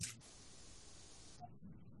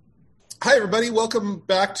Hi, everybody. Welcome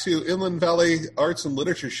back to Inland Valley Arts and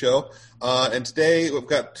Literature Show. And today we've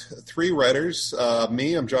got three writers.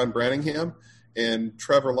 Me, I'm John Branningham, and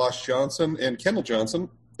Trevor Losh Johnson, and Kendall Johnson.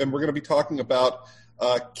 And we're going to be talking about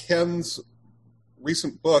Ken's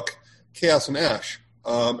recent book, Chaos and Ash.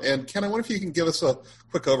 And Ken, I wonder if you can give us a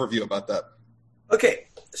quick overview about that. Okay.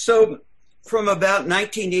 So from about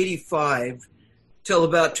 1985 till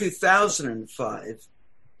about 2005,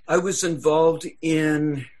 I was involved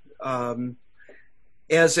in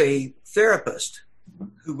as a therapist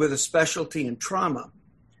with a specialty in trauma.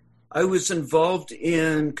 I was involved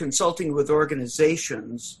in consulting with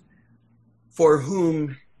organizations for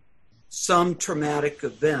whom some traumatic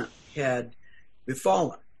event had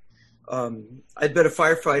befallen. I'd been a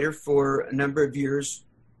firefighter for a number of years,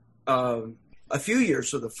 a few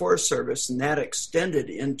years with the Forest Service, and that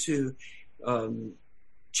extended into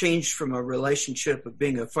changed from a relationship of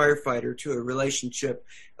being a firefighter to a relationship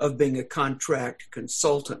of being a contract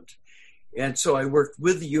consultant. And so I worked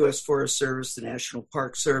with the U.S. Forest Service, the National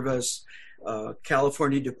Park Service,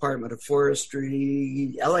 California Department of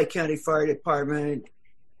Forestry, LA County Fire Department,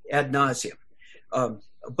 ad nauseum. A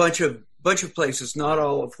bunch of places, not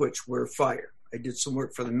all of which were fire. I did some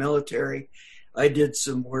work for the military. I did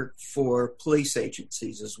some work for police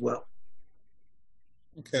agencies as well.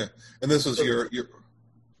 Okay. And this is your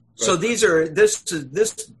So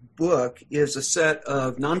this book is a set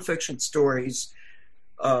of nonfiction stories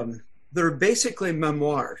that are basically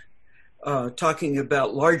memoir, talking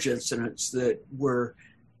about large incidents that were,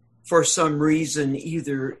 for some reason,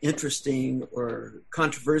 either interesting or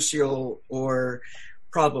controversial or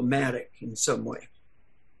problematic in some way.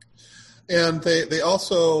 And they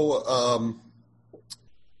also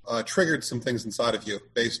triggered some things inside of you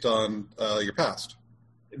based on your past.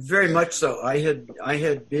 Very much so. I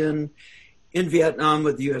had been in Vietnam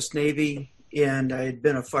with the U.S. Navy, and I had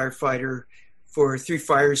been a firefighter for 3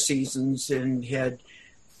 fire seasons and had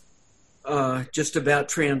just about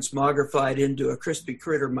transmogrified into a crispy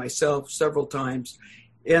critter myself several times.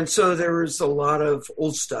 And so there was a lot of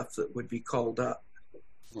old stuff that would be called up.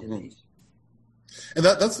 Mm-hmm. And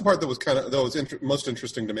that's the part that was most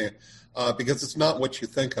interesting to me, because it's not what you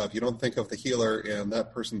think of. You don't think of the healer and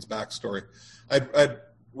that person's backstory. I'd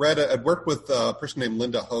worked with a person named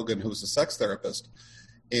Linda Hogan, who was a sex therapist,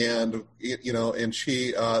 and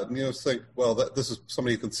she think, well, this is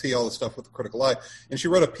somebody who can see all this stuff with a critical eye. And she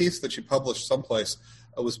wrote a piece that she published someplace.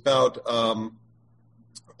 It was about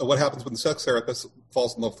what happens when the sex therapist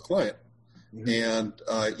falls in love with the client, mm-hmm. And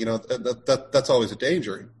that's always a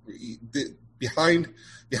danger. Behind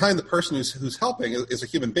the person who's helping is a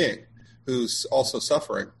human being who's also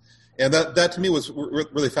suffering, and that to me was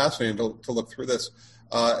really fascinating to look through this.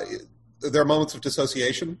 There are moments of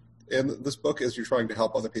dissociation in this book as you're trying to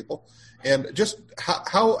help other people, and just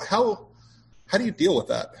how do you deal with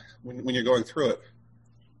that when you're going through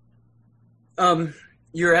it?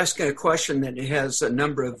 You're asking a question that has a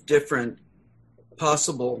number of different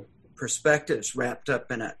possible perspectives wrapped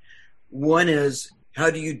up in it. One is, how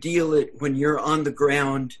do you deal it when you're on the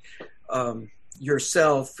ground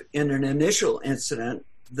yourself in an initial incident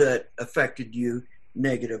that affected you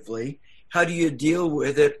negatively? How do you deal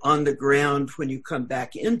with it on the ground when you come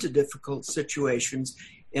back into difficult situations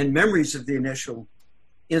and memories of the initial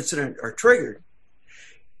incident are triggered?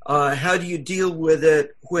 How do you deal with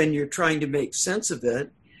it when you're trying to make sense of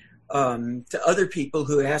it to other people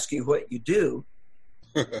who ask you what you do?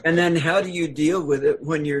 And then how do you deal with it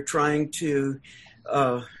when you're trying to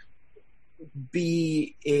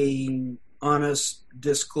be an honest,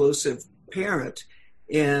 disclosive parent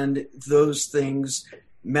and those things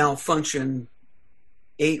malfunction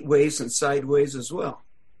 8 ways and sideways as well?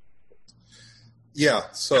 Yeah.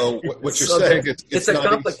 So what you're saying, it's a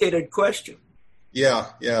complicated question.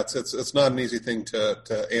 Yeah. It's not an easy thing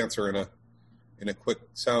to answer in a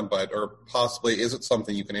quick soundbite, or possibly is it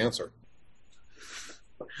something you can answer?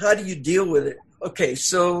 How do you deal with it? Okay,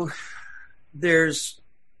 so there's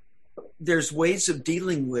ways of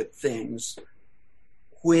dealing with things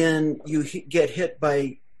when you get hit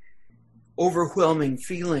by overwhelming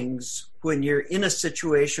feelings when you're in a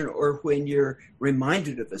situation or when you're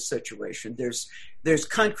reminded of a situation. There's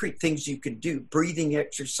concrete things you can do, breathing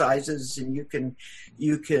exercises, and you can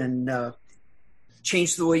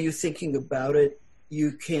change the way you're thinking about it.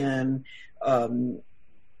 You can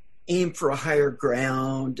aim for a higher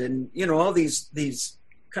ground, and all these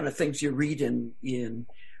kind of things you read in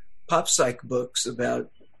pop psych books about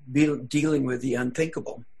dealing with the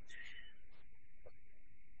unthinkable.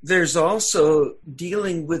 There's also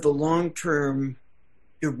dealing with the long-term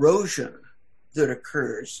erosion that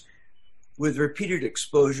occurs with repeated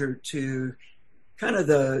exposure to kind of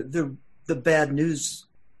the the bad news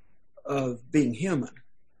of being human,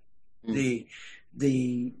 the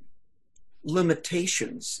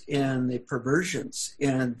limitations and the perversions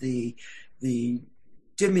and the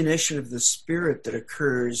diminution of the spirit that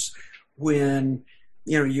occurs when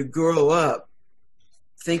you grow up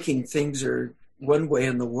thinking things are one way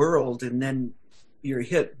in the world, and then you're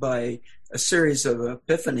hit by a series of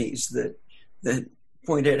epiphanies that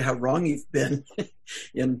point out how wrong you've been.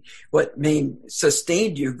 And what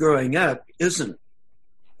sustained you growing up isn't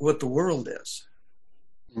what the world is.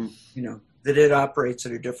 That it operates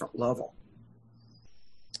at a different level.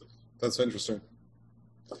 That's interesting.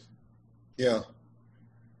 Yeah.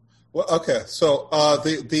 Well, okay. So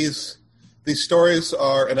these stories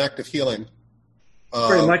are an act of healing.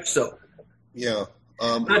 Very much so. Yeah.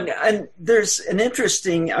 And there's an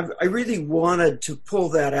interesting. I really wanted to pull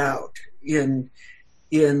that out in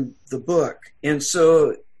the book, and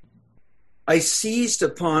so I seized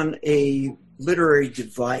upon a literary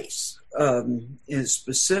device, and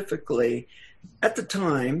specifically at the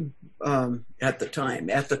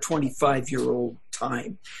 25-year-old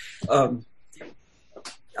time,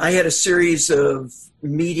 I had a series of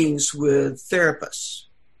meetings with therapists.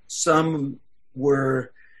 Some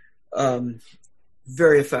were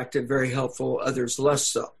very effective, very helpful, others less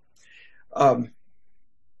so.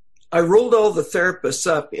 I rolled all the therapists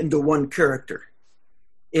up into one character.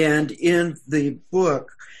 And in the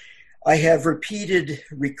book, I have repeated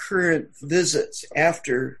recurrent visits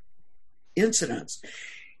after incidents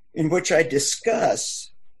in which I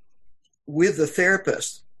discuss with the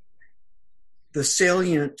therapist the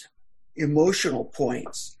salient emotional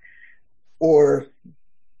points or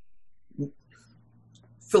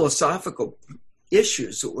philosophical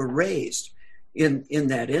issues that were raised in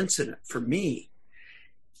that incident for me.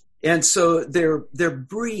 And so they're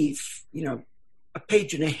brief, a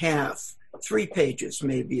page and a half, 3 pages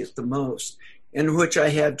maybe at the most, in which I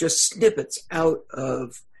have just snippets out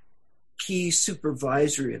of key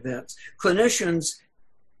supervisory events. Clinicians,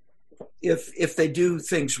 if they do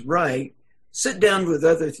things right, sit down with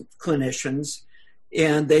other clinicians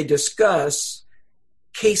and they discuss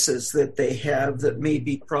cases that they have that may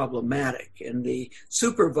be problematic. And the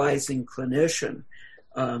supervising clinician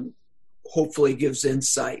hopefully gives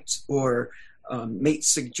insights or makes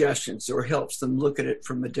suggestions or helps them look at it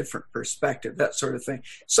from a different perspective, that sort of thing.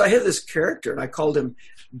 So I had this character, and I called him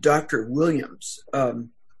Dr. Williams.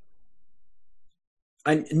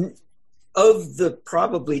 Of the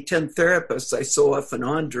probably 10 therapists I saw off and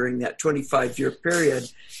on during that 25-year period,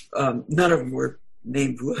 none of them were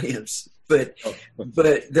named Williams. But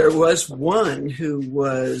there was one who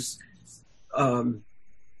was a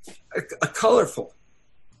colorful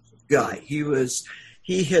guy.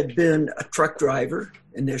 He had been a truck driver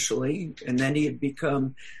initially, and then he had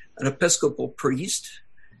become an Episcopal priest,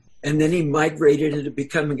 and then he migrated into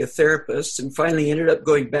becoming a therapist, and finally ended up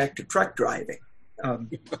going back to truck driving.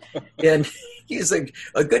 And he's a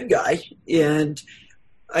good guy, and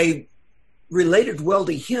I related well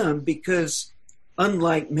to him because,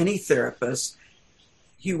 unlike many therapists,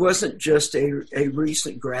 he wasn't just a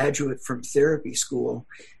recent graduate from therapy school.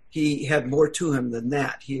 He had more to him than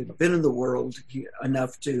that. He had been in the world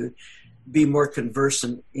enough to be more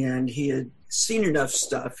conversant, and he had seen enough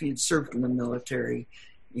stuff. He had served in the military.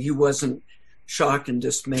 He wasn't shocked and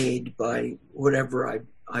dismayed by whatever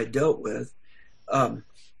I dealt with.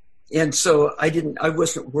 And so I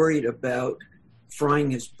wasn't worried about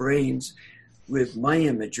frying his brains with my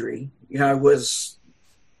imagery. I was,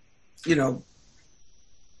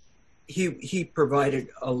 he provided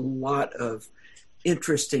a lot of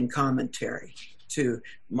interesting commentary to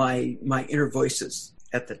my inner voices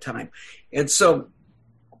at the time. And so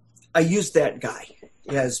I used that guy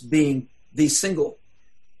as being the single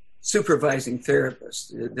supervising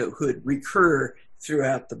therapist that would recur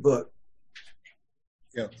throughout the book.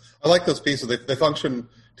 Yeah, I like those pieces. They function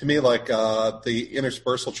to me like the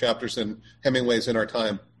interspersal chapters in Hemingway's In Our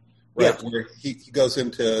Time, right? Yeah. Where he goes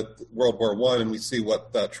into World War I and we see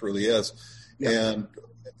what that truly is. Yeah. And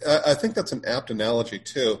I think that's an apt analogy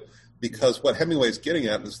too, because what Hemingway's getting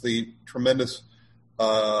at is the tremendous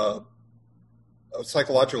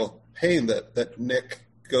psychological pain that Nick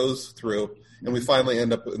goes through, and we finally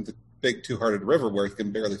end up in the big two-hearted river where he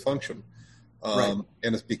can barely function. Right.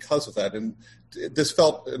 And it's because of that. And this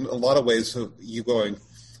felt in a lot of ways of you going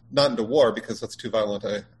not into war because that's too violent.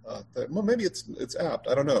 Well, maybe it's apt.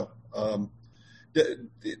 I don't know.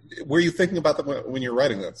 Were you thinking about that when you're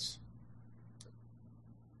writing this?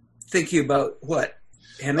 Thinking about what?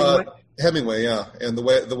 Hemingway? Hemingway, yeah, and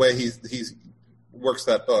the way he works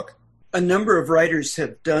that book. A number of writers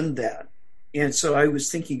have done that, and so I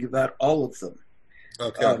was thinking about all of them.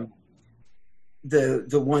 Okay.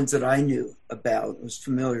 the ones that I knew about, was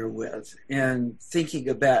familiar with, and thinking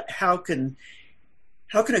about how can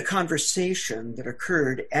a conversation that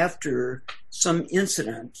occurred after some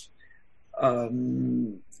incident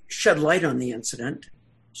shed light on the incident,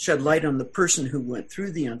 shed light on the person who went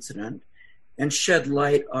through the incident, and shed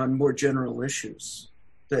light on more general issues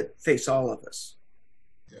that face all of us.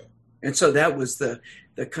 Yeah. And so that was the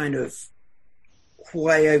kind of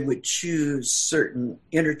why I would choose certain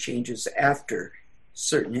interchanges after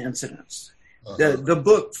certain incidents. Uh-huh. The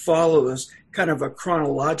book follows kind of a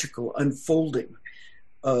chronological unfolding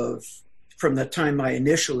of from the time I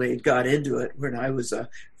initially got into it, when I was a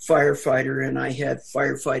firefighter and I had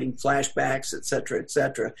firefighting flashbacks, et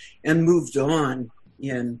cetera, and moved on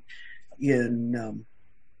in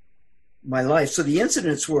my life. So the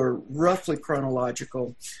incidents were roughly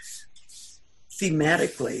chronological.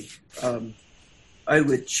 Thematically, I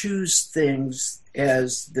would choose things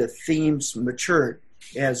as the themes matured,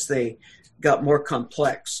 as they got more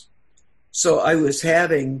complex. So I was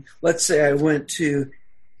having, let's say I went to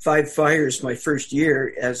 5 fires my first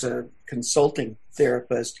year as a consulting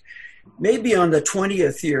therapist. Maybe on the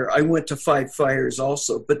 20th year, I went to 5 fires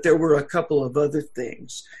also, but there were a couple of other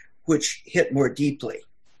things which hit more deeply.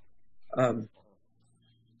 I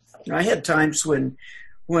had times when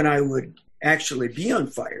I would actually be on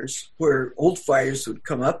fires, where old fires would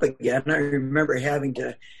come up again. I remember having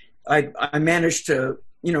to, I managed to,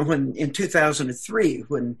 when in 2003,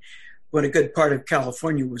 when a good part of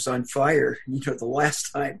California was on fire, the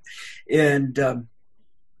last time. And,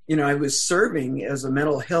 I was serving as a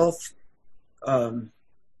mental health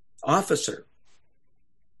officer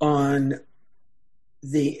on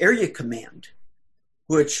the area command,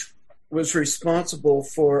 which was responsible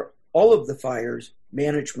for all of the fires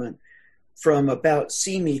management from about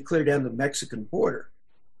Simi clear down the Mexican border.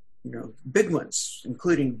 Big ones,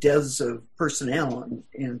 including deaths of personnel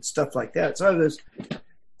and stuff like that. So I was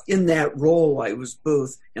in that role. I was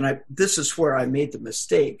both, and this is where I made the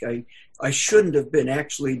mistake. I shouldn't have been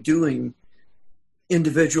actually doing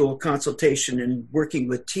individual consultation and working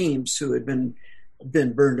with teams who had been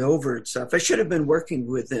burned over and stuff. I should have been working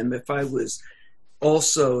with them if I was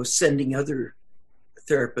also sending other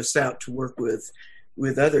therapists out to work with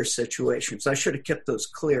other situations. I should have kept those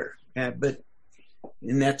clear. And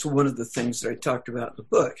that's one of the things that I talked about in the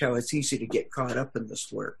book, how it's easy to get caught up in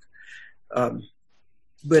this work.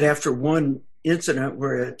 But after one incident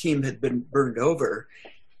where a team had been burned over,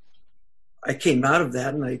 I came out of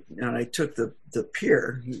that and I took the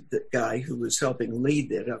peer, the guy who was helping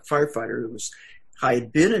lead it, a firefighter who I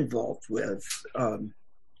had been involved with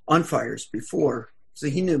on fires before. So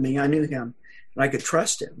he knew me, I knew him, and I could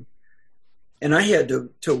trust him. And I had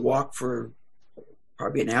to walk for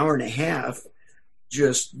probably an hour and a half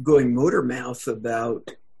just going motor mouth about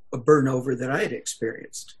a burn over that I had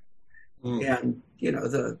experienced. And,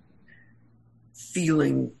 the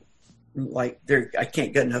feeling like I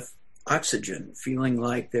can't get enough oxygen, feeling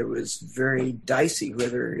like there was very dicey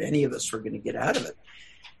whether any of us were going to get out of it.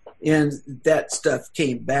 And that stuff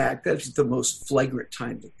came back. That was the most flagrant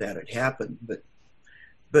time that had happened.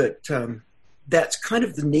 But that's kind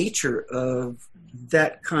of the nature of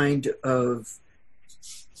that kind of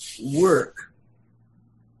work.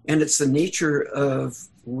 And it's the nature of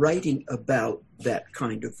writing about that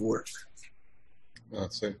kind of work.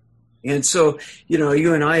 That's it. And so,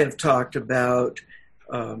 you and I have talked about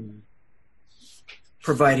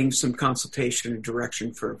providing some consultation and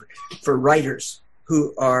direction for writers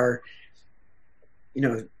who are,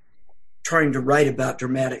 trying to write about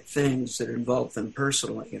dramatic things that involve them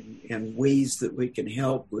personally, and ways that we can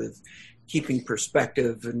help with keeping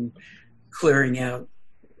perspective and clearing out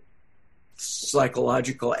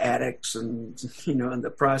psychological addicts and, in the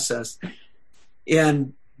process.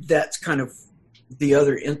 And that's kind of the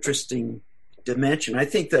other interesting dimension. I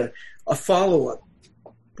think a follow-up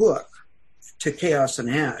book to Chaos and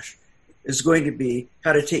Ash is going to be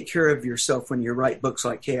how to take care of yourself when you write books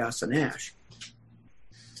like Chaos and Ash.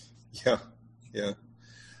 Yeah.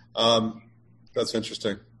 That's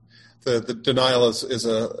interesting. The denial is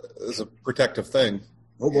a protective thing.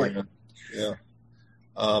 Oh boy. Yeah.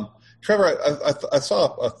 Trevor, I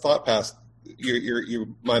saw a thought pass your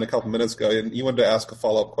mind a couple minutes ago, and you wanted to ask a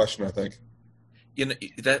follow-up question, I think.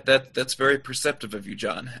 That's very perceptive of you,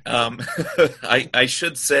 John. I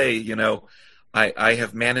should say, I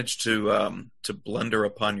have managed to blunder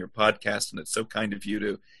upon your podcast, and it's so kind of you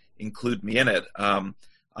to include me in it.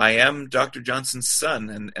 I am Dr. Johnson's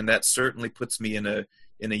son, and that certainly puts me in a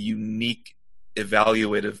unique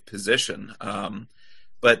evaluative position.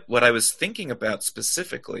 But what I was thinking about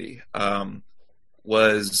specifically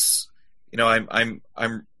was, I'm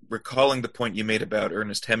recalling the point you made about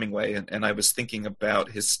Ernest Hemingway, and I was thinking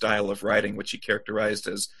about his style of writing, which he characterized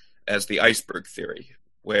as the iceberg theory,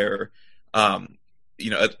 where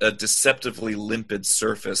a deceptively limpid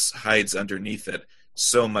surface hides underneath it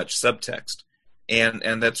so much subtext,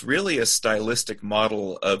 and that's really a stylistic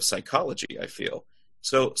model of psychology, I feel.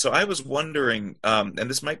 So I was wondering, and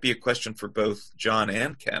this might be a question for both John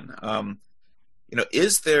and Ken.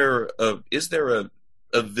 Is there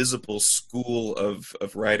a visible school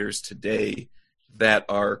of writers today that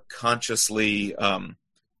are consciously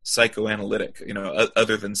psychoanalytic,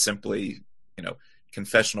 other than simply,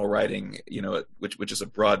 confessional writing, which is a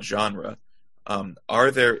broad genre?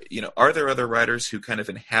 Are there other writers who kind of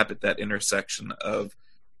inhabit that intersection of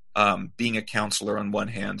being a counselor on one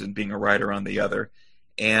hand and being a writer on the other?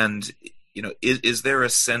 And, is there a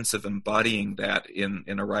sense of embodying that in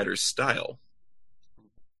a writer's style?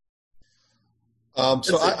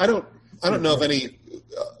 So I don't know of any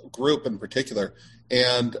group in particular,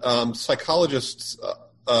 and psychologists.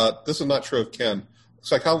 This is not true of Ken.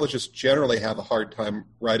 Psychologists generally have a hard time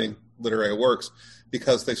writing literary works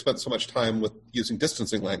because they spent so much time with using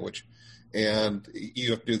distancing language, and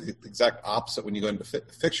you have to do the exact opposite when you go into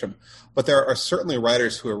fiction. But there are certainly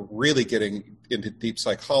writers who are really getting into deep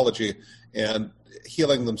psychology and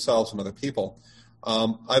healing themselves and other people.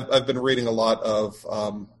 I've been reading a lot of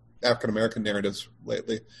African-American narratives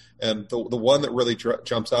lately, and the one that really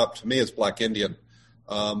jumps out to me is Black Indian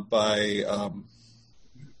by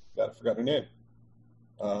I forgot her name.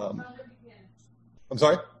 I'm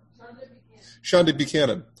sorry? Shonda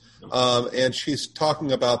Buchanan. And she's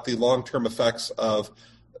talking about the long-term effects of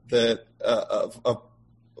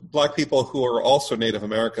Black people who are also Native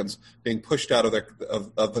Americans being pushed out of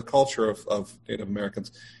the culture of Native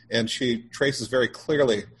Americans, and she traces very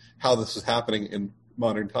clearly how this is happening in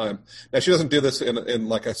modern time. Now, she doesn't do this in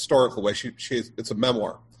like a historical way. It's a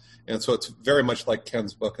memoir, and so it's very much like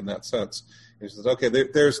Ken's book in that sense. And she says, "Okay,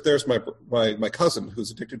 there's my cousin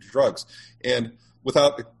who's addicted to drugs," and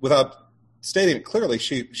without stating it clearly,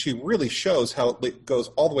 she really shows how it goes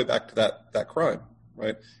all the way back to that crime,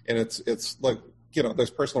 right? And it's like, there's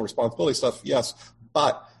personal responsibility stuff, yes,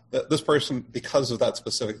 but this person, because of that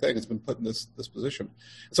specific thing, has been put in this position.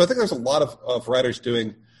 So I think there's a lot of writers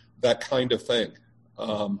doing that kind of thing.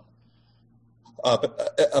 But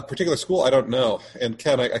a particular school, I don't know. And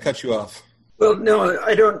Ken, I cut you off. Well, no,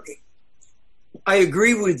 I don't. I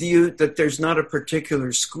agree with you that there's not a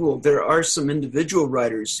particular school. There are some individual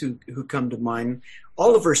writers who come to mind.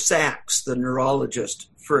 Oliver Sacks, the neurologist,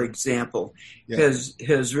 for example,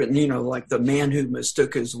 has written, like The Man Who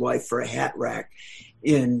Mistook His Wife for a Hat Rack.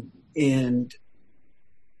 And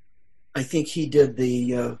I think he did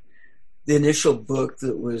the initial book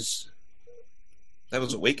that was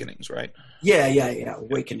Awakenings, right? Yeah,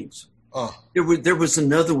 Awakenings. Oh. There was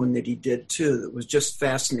another one that he did too that was just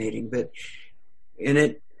fascinating, but in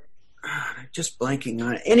it, just blanking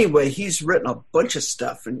on it. Anyway, he's written a bunch of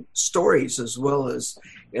stuff and stories as well as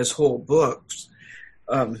whole books.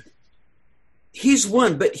 He's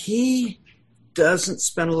one, but he doesn't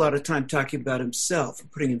spend a lot of time talking about himself,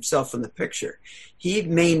 putting himself in the picture. He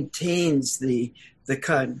maintains the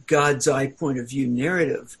kind of God's eye point of view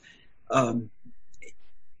narrative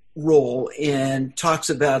role and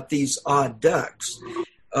talks about these odd ducks,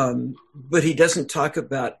 but he doesn't talk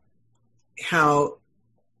about how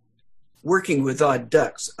working with odd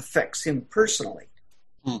ducks affects him personally.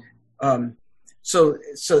 So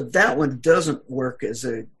that one doesn't work as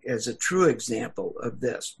a true example of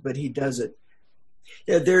this, but he does it.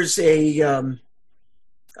 Yeah, there's a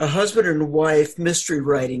husband and wife mystery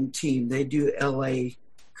writing team. They do LA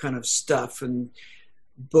kind of stuff, and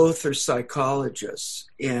both are psychologists,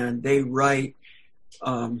 and they write.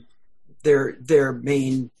 Their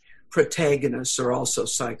main protagonists are also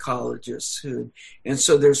psychologists and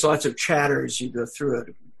so there's lots of chatter as you go through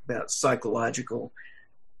it about psychological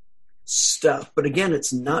stuff. But again,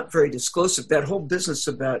 it's not very disclosive. That whole business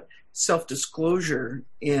about self-disclosure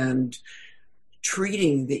and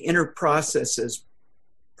treating the inner process as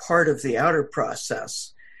part of the outer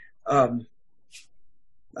process. I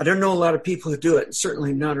don't know a lot of people who do it,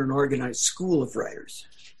 certainly not an organized school of writers.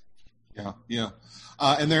 Yeah.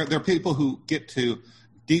 And there are people who get to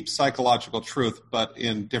deep psychological truth, but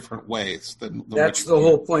in different ways than that's the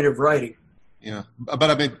whole point of writing. Yeah, but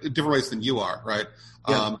I mean, different ways than you are, right?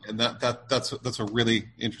 Yeah. And that's a really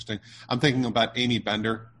interesting. I'm thinking about Amy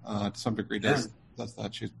Bender to some degree. Does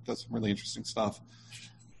that? She does some really interesting stuff.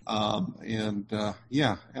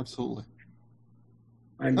 Yeah, absolutely.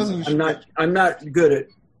 I'm not good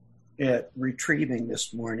at retrieving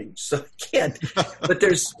this morning, so I can't. But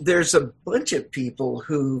there's a bunch of people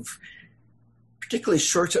who've particularly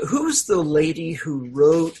short. Who was the lady who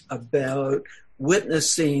wrote about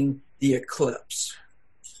witnessing the eclipse?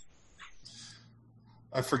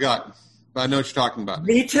 I forgot, but I know what you're talking about.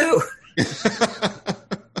 Me too.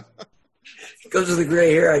 Goes with the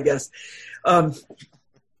gray hair, I guess.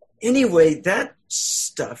 Anyway, that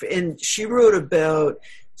stuff, and she wrote about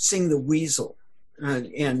seeing the weasel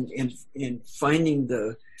and finding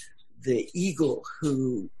the eagle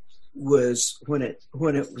who was when it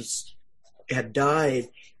had died,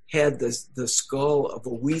 had the skull of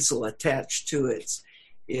a weasel attached to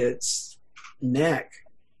its neck,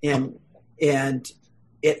 and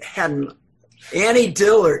it had Annie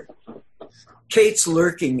Dillard. Kate's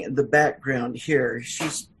lurking in the background here.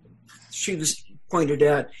 She was pointed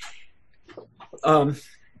out.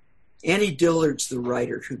 Annie Dillard's the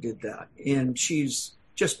writer who did that, and she's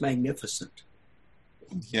just magnificent.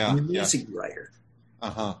 Yeah, an amazing writer.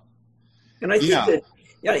 Uh-huh. And I think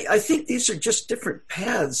I think these are just different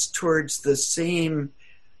paths towards the same,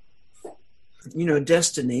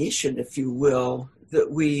 destination, if you will,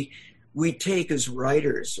 that we take as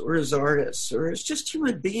writers or as artists or as just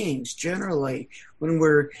human beings generally when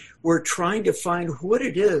we're trying to find what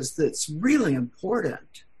it is that's really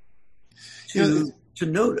important to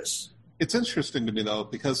notice. It's interesting to me, though,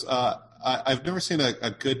 because I've never seen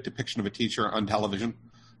a good depiction of a teacher on television.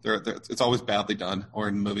 It's always badly done, or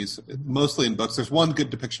in movies, mostly in books. There's one good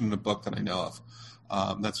depiction in a book that I know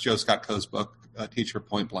of. That's Joe Scott Coe's book, Teacher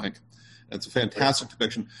Point Blank. It's a fantastic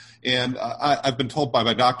depiction. And I've been told by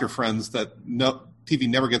my doctor friends that TV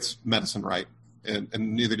never gets medicine right, and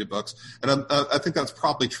neither do books. And I think that's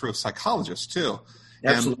probably true of psychologists, too.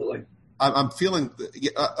 Absolutely. And I'm feeling,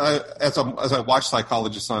 as I watch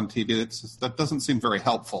psychologists on TV, that doesn't seem very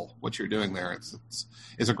helpful, what you're doing there.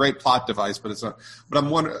 It's a great plot device, but it's not. But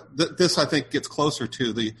I'm wondering, this, I think, gets closer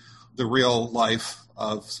to the real life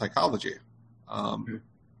of psychology,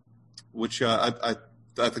 which I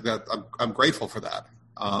think that I'm grateful for that.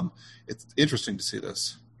 It's interesting to see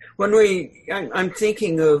this. I'm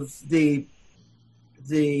thinking of the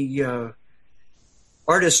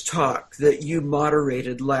artist talk that you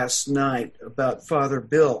moderated last night about Father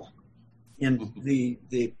Bill, and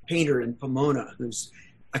the painter in Pomona, who's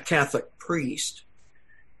a Catholic priest.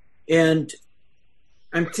 And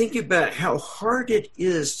I'm thinking about how hard it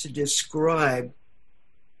is to describe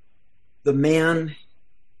the man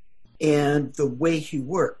and the way he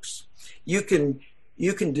works. You can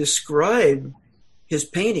describe his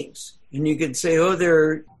paintings, and you can say, oh,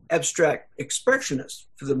 they're abstract expressionists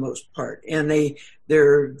for the most part, and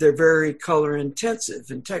they're very color intensive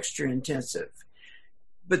and texture intensive.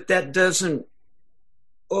 But that doesn't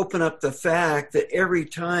open up the fact that every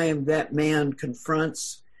time that man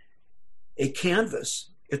confronts a canvas,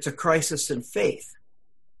 it's a crisis in faith.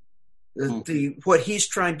 What he's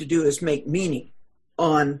trying to do is make meaning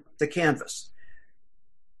on the canvas.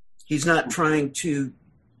 He's not trying to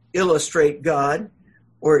illustrate God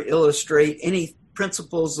or illustrate any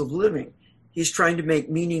principles of living. He's trying to make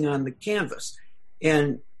meaning on the canvas.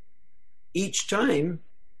 And each time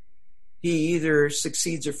he either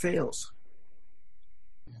succeeds or fails.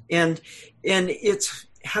 And it's,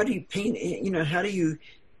 how do you paint, how do you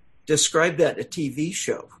describe that in a TV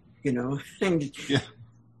show, And, yeah.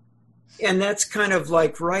 And that's kind of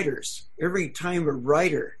like writers. Every time a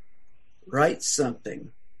writer writes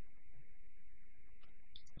something,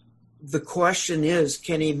 the question is,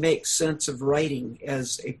 can he make sense of writing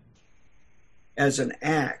as an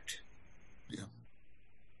act,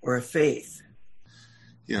 or a faith?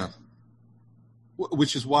 Yeah.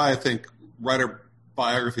 Which is why I think writer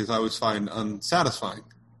biographies I always find unsatisfying,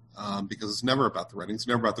 because it's never about the writing. It's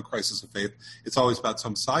never about the crisis of faith. It's always about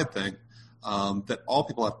some side thing that all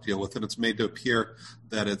people have to deal with, and it's made to appear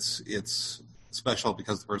that it's special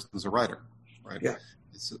because the person is a writer, right? Yeah.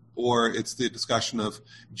 Or it's the discussion of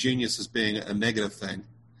genius as being a negative thing,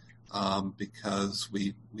 because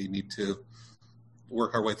we need to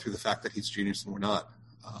work our way through the fact that he's genius and we're not.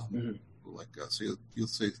 So you'll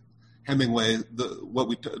see Hemingway. What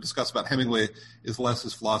we discuss about Hemingway is less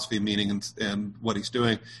his philosophy, meaning, and what he's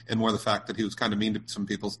doing, and more the fact that he was kind of mean to some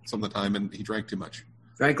people some of the time, and he drank too much.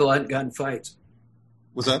 Drank a lot and got in fights.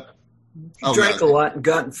 Was that? He drank a lot and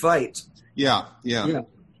got in fights. Yeah.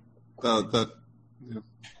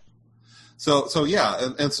 So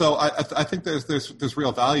yeah, and so I think there's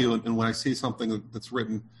real value in when I see something that's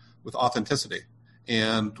written with authenticity,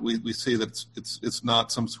 and we see that it's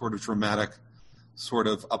not some sort of dramatic, sort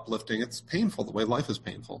of uplifting. It's painful the way life is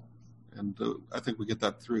painful, and I think we get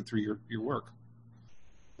that through your work.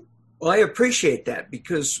 Well, I appreciate that,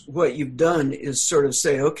 because what you've done is sort of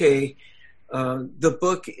say, okay, the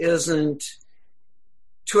book isn't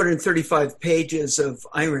 235 pages of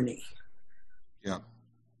irony. Yeah.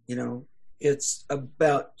 You know, it's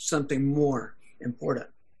about something more important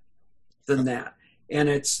than that. And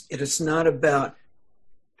it's not about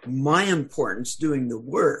my importance doing the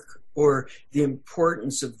work or the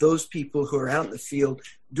importance of those people who are out in the field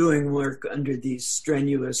doing work under these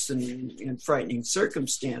strenuous and frightening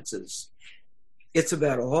circumstances. It's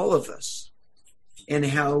about all of us and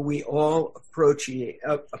how we all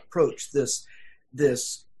approach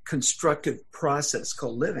this constructive process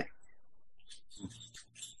called living.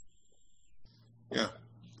 Yeah,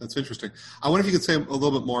 that's interesting. I wonder if you could say a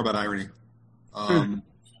little bit more about irony.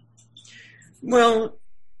 Well,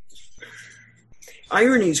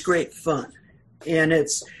 irony is great fun, and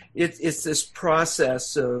it's this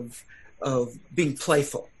process of being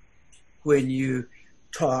playful when you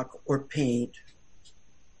talk or paint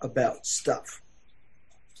about stuff.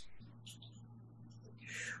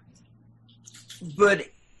 But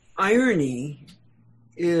irony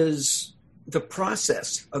is the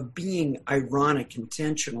process of being ironic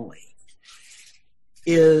intentionally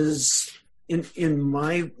is, in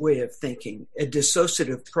my way of thinking, a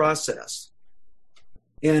dissociative process.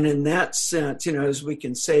 And in that sense, you know, as we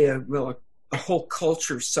can say, a whole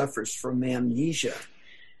culture suffers from amnesia.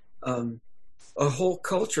 A whole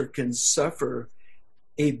culture can suffer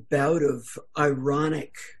a bout of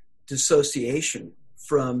ironic dissociation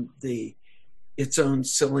from its own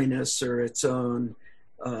silliness or its own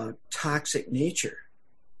toxic nature.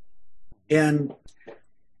 And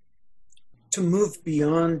to move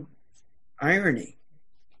beyond irony,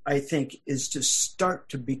 I think, is to start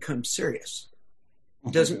to become serious.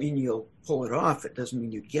 It doesn't mean you'll pull it off. It doesn't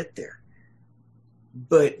mean you get there.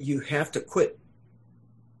 But you have to quit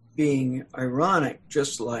being ironic,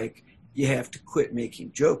 just like you have to quit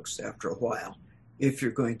making jokes after a while if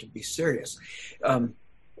you're going to be serious.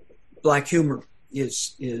 Black humor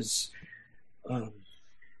is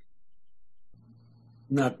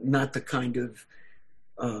not the kind of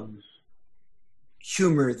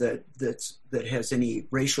humor that has any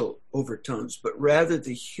racial overtones, but rather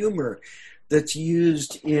the humor that's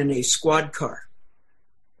used in a squad car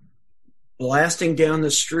blasting down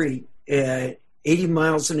the street at 80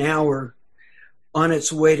 miles an hour on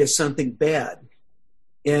its way to something bad.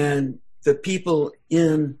 And the people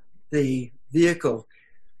in the vehicle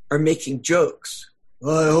are making jokes.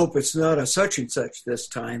 Well, I hope it's not a such and such this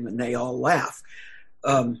time. And they all laugh.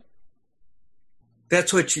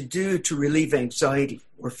 That's what you do to relieve anxiety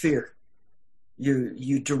or fear.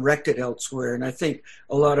 You direct it elsewhere. And I think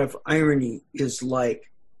a lot of irony is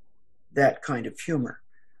like that kind of humor,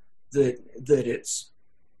 that it's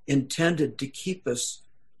intended to keep us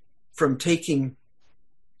from taking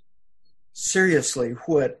seriously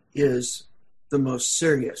what is the most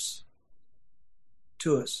serious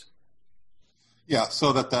to us. Yeah,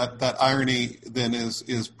 so that irony then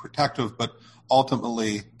is protective, but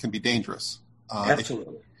ultimately can be dangerous.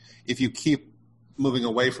 Absolutely. If you keep moving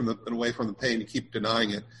away from the pain, you keep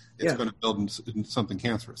denying it, it's going to build into something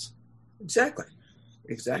cancerous. Exactly.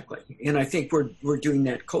 And I think we're doing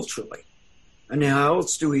that culturally. And how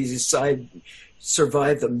else do we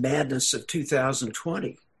survive the madness of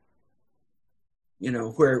 2020? You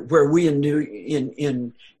know, where we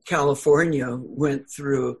in California went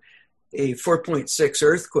through a 4.6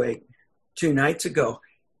 earthquake 2 nights ago,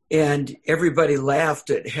 and everybody laughed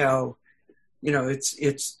at how, you know,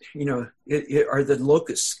 are the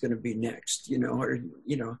locusts going to be next? You know, or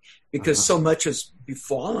because so much has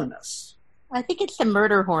befallen us. I think it's the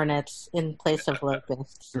murder hornets in place of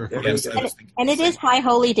locusts. Sure. Yes, and it is High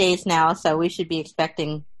Holy Days now, so we should be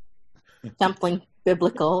expecting something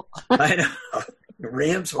biblical. I know.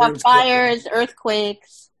 Rams, fires,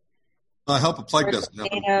 earthquakes. I hope a plague doesn't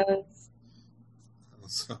happen.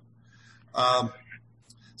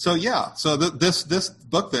 So this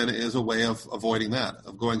book then is a way of avoiding that,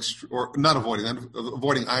 of going or not avoiding that, of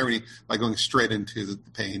avoiding irony by going straight into the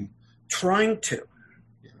pain. Trying to.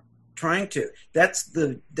 That's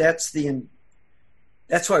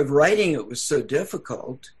why writing it was so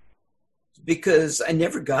difficult, because I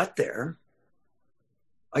never got there.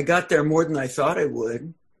 I got there more than I thought I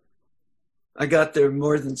would. I got there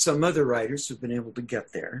more than some other writers who've been able to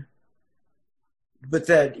get there. But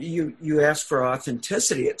that you ask for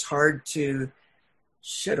authenticity, it's hard to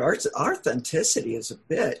authenticity is a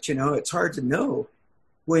bitch, you know, it's hard to know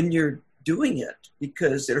when you're doing it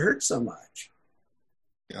because it hurts so much.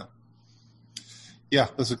 Yeah,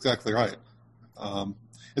 that's exactly right.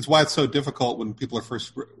 It's why it's so difficult when people are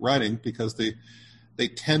first writing, because they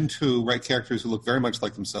tend to write characters who look very much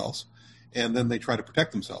like themselves, and then they try to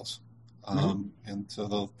protect themselves. And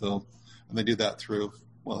so they do that through,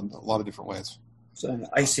 a lot of different ways. It's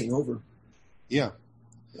icing over. Yeah.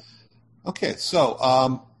 Okay,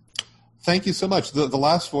 so thank you so much. The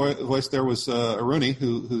last voice there was Aruni,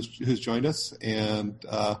 who's joined us, and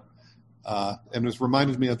has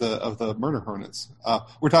reminded me of the Murder Hornets.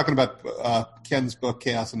 We're talking about Ken's book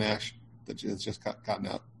Chaos and Ash that has just gotten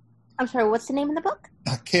out. I'm sorry, what's the name of the book?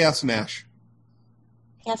 Chaos and Ash.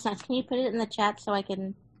 Chaos and Ash. Can you put it in the chat so I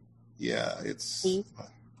can? Yeah, it's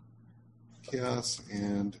Chaos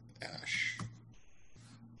and Ash.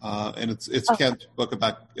 And it's Ken's book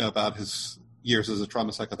about his years as a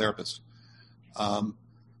trauma psychotherapist.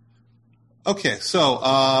 Okay, so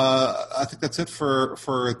I think that's it for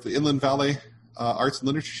the Inland Valley Arts and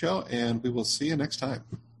Literature Show, and we will see you next time.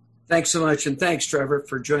 Thanks so much, and thanks, Trevor,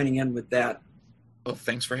 for joining in with that. Well,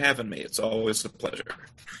 thanks for having me. It's always a pleasure.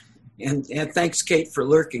 And thanks, Kate, for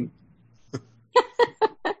lurking.